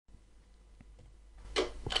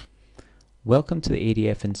Welcome to the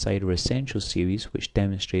ADF Insider Essentials series, which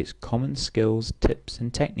demonstrates common skills, tips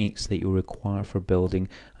and techniques that you'll require for building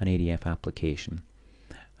an ADF application.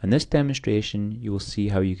 In this demonstration, you will see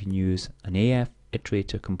how you can use an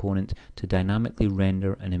AFiterator component to dynamically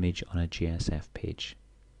render an image on a JSF page.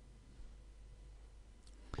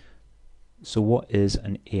 So what is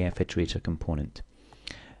an AFiterator component?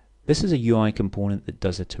 This is a UI component that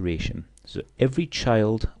does iteration. So every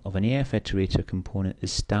child of an AFiterator component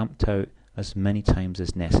is stamped out as many times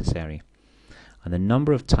as necessary, and the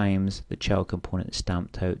number of times the child component is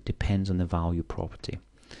stamped out depends on the value property.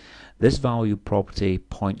 This value property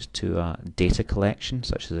points to a data collection,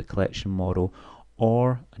 such as a collection model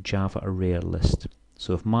or a Java array list.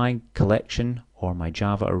 So if my collection or my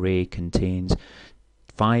Java array contains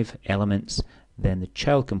 5 elements, then the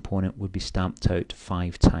child component would be stamped out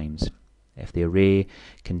 5 times. If the array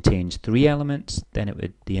contains 3 elements,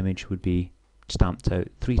 then the image would be stamped out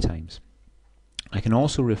 3 times. I can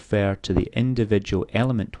also refer to the individual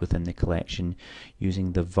element within the collection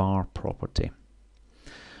using the var property.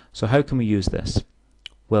 So how can we use this?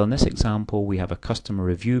 Well, in this example we have a customer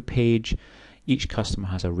review page. Each customer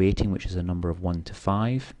has a rating, which is a number of 1 to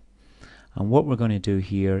 5. And what we're going to do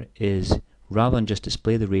here is, rather than just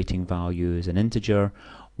display the rating value as an integer,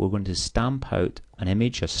 we're going to stamp out an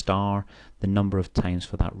image, a star, the number of times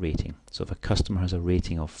for that rating. So if a customer has a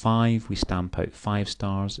rating of 5, we stamp out 5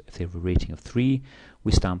 stars. If they have a rating of 3,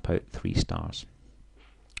 we stamp out 3 stars.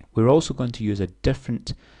 We're also going to use a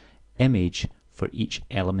different image for each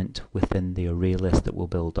element within the array list that we'll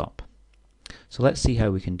build up. So let's see how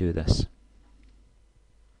we can do this.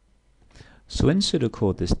 So in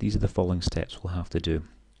pseudocode, these are the following steps we'll have to do.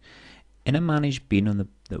 In a managed bean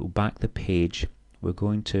that will back the page, we're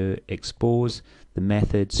going to expose the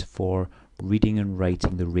methods for reading and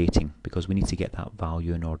writing the rating, because we need to get that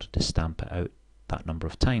value in order to stamp it out that number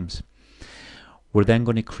of times. We're then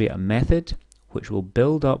going to create a method which will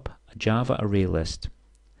build up a Java array list,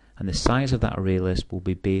 and the size of that array list will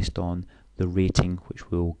be based on the rating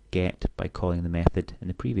which we'll get by calling the method in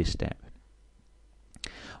the previous step.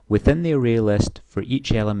 Within the array list, for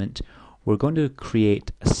each element, we're going to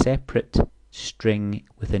create a separate string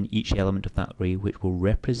within each element of that array which will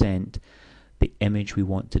represent the image we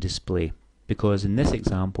want to display, because in this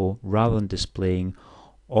example, rather than displaying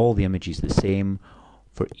all the images the same,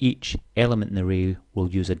 for each element in the array we'll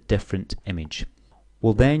use a different image.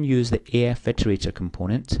 We'll then use the AFiterator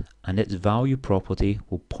component, and its value property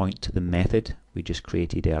will point to the method we just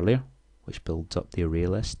created earlier, which builds up the array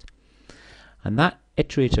list, and that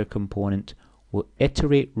iterator component will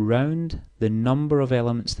iterate round the number of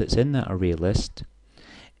elements that's in that array list.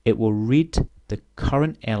 It will read the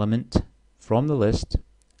current element from the list,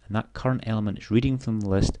 and that current element it's reading from the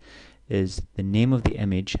list is the name of the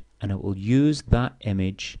image, and it will use that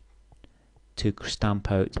image to stamp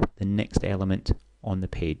out the next element on the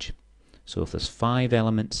page. So if there's 5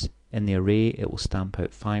 elements in the array, it will stamp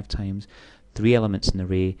out 5 times. 3 elements in the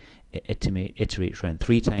array, it iterates around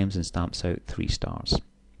 3 times and stamps out 3 stars.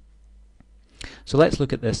 So let's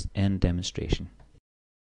look at this in demonstration.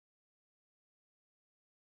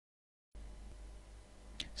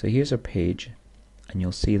 So here's our page, and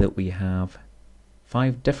you'll see that we have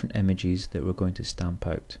 5 different images that we're going to stamp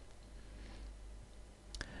out.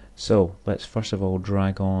 So let's first of all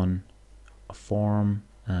drag on a form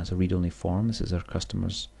as a read-only form. This is our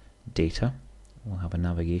customer's data. We'll have a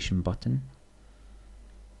navigation button.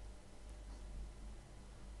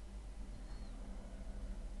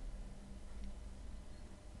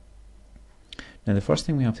 Now the first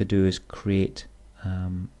thing we have to do is create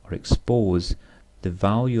or expose the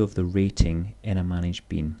value of the rating in a managed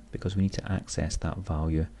bean, because we need to access that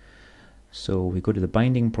value. So we go to the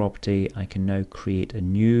binding property. I can now create a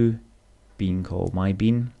new bean called my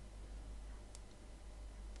bean,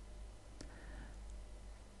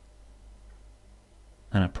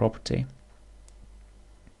 and a property,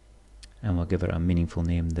 and we'll give it a meaningful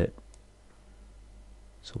name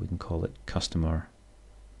so we can call it customer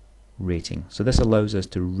rating. So this allows us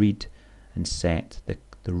to read and set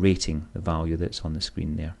the rating, the value that's on the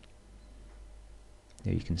screen there.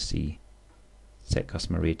 There you can see set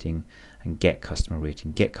customer rating and get customer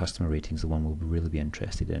rating. Get customer rating is the one we'll really be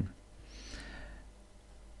interested in.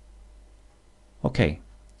 Okay,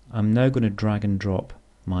 I'm now going to drag and drop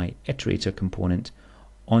my iterator component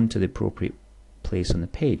onto the appropriate place on the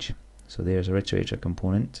page. So there's our iterator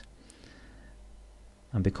component.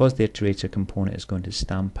 And because the iterator component is going to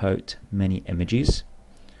stamp out many images,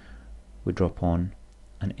 we drop on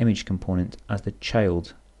an image component as the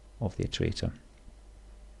child of the iterator.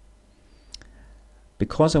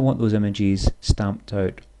 Because I want those images stamped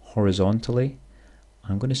out horizontally,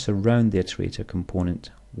 I'm going to surround the iterator component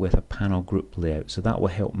with a panel group layout, so that will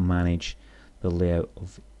help manage the layout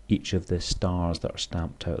of each of the stars that are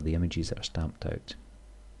stamped out, the images that are stamped out.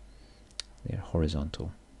 They're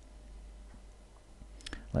horizontal.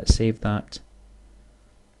 Let's save that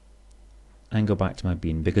and go back to my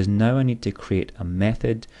bean, because now I need to create a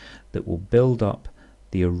method that will build up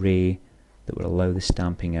the array that will allow the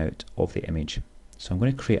stamping out of the image. So I'm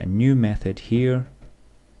going to create a new method here,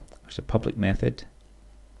 which is a public method,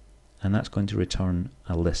 and that's going to return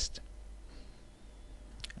a list.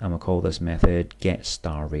 And we'll call this method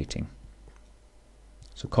getStarRating.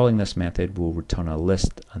 So calling this method will return a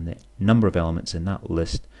list, and the number of elements in that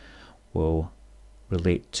list will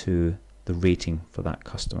relate to the rating for that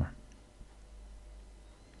customer.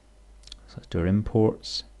 So let's do our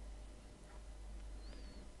imports.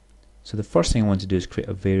 So the first thing I want to do is create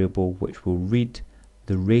a variable which will read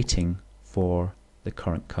the rating for the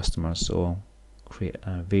current customer. So I'll create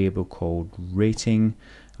a variable called rating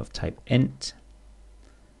of type int.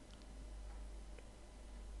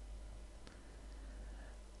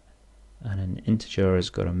 And an integer has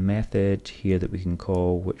got a method here that we can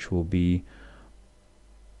call, which will be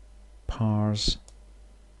parse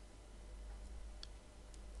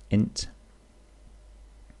int.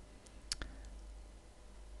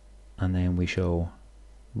 And then we shall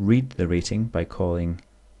read the rating by calling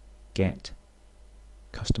get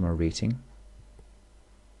customer rating.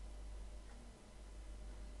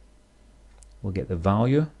 We'll get the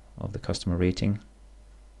value of the customer rating,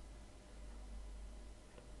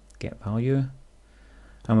 get value,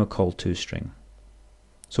 and we'll call toString.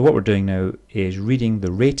 So what we're doing now is reading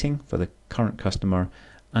the rating for the current customer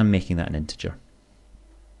and making that an integer.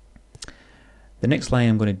 The next line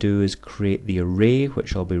I'm going to do is create the array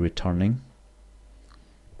which I'll be returning.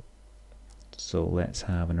 So let's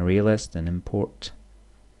have an array list and import.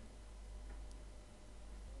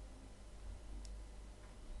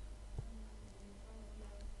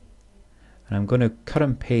 And I'm going to cut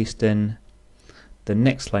and paste in the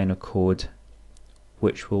next line of code,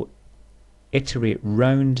 which will iterate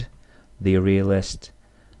round the array list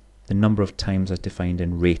the number of times as defined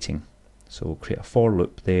in rating. So we'll create a for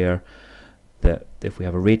loop there, that if we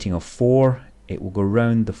have a rating of 4, it will go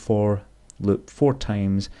round the for loop 4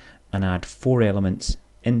 times and add 4 elements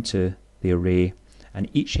into the array, and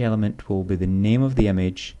each element will be the name of the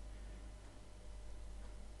image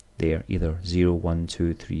there, either 0, 1,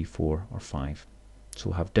 2, 3, 4 or 5. So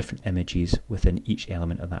we'll have different images within each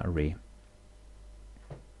element of that array.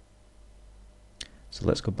 So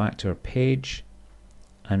let's go back to our page,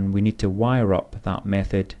 and we need to wire up that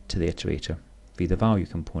method to the iterator via the value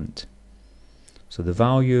component. So the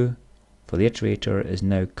value for the iterator is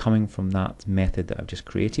now coming from that method that I've just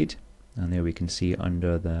created, and there we can see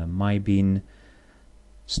under the myBean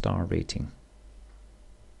star rating.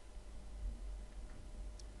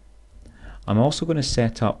 I'm also going to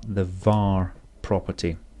set up the var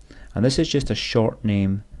property, and this is just a short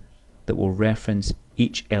name that will reference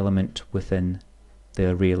each element within the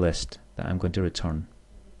array list that I'm going to return.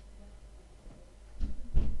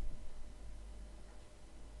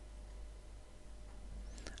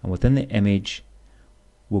 And within the image,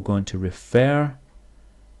 we're going to refer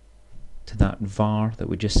to that var that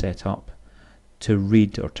we just set up to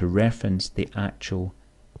read or to reference the actual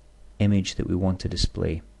image that we want to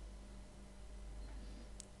display.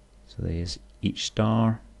 So there's each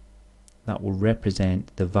star. That will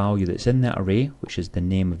represent the value that's in that array, which is the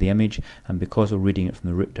name of the image, and because we're reading it from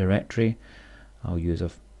the root directory, I'll use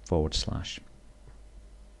a /.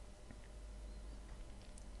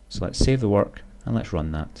 So let's save the work and let's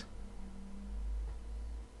run that.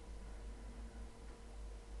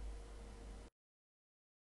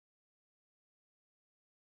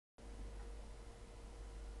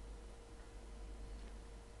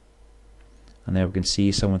 And there we can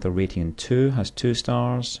see someone with a rating of 2 has 2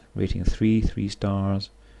 stars, rating of 3, 3 stars,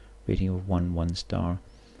 rating of 1, 1 star.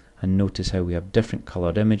 And notice how we have different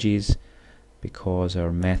coloured images because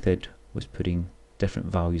our method was putting different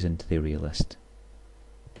values into the array list.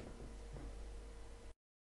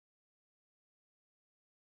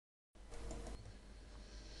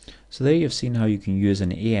 So there you've seen how you can use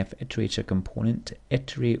an AFiterator component to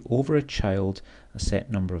iterate over a child a set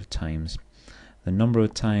number of times. The number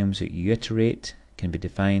of times that you iterate can be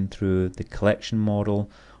defined through the collection model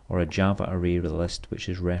or a Java array list, which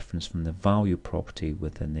is referenced from the value property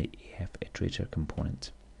within the AFiterator component.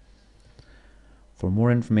 For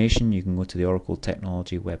more information, you can go to the Oracle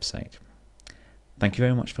Technology website. Thank you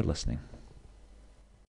very much for listening.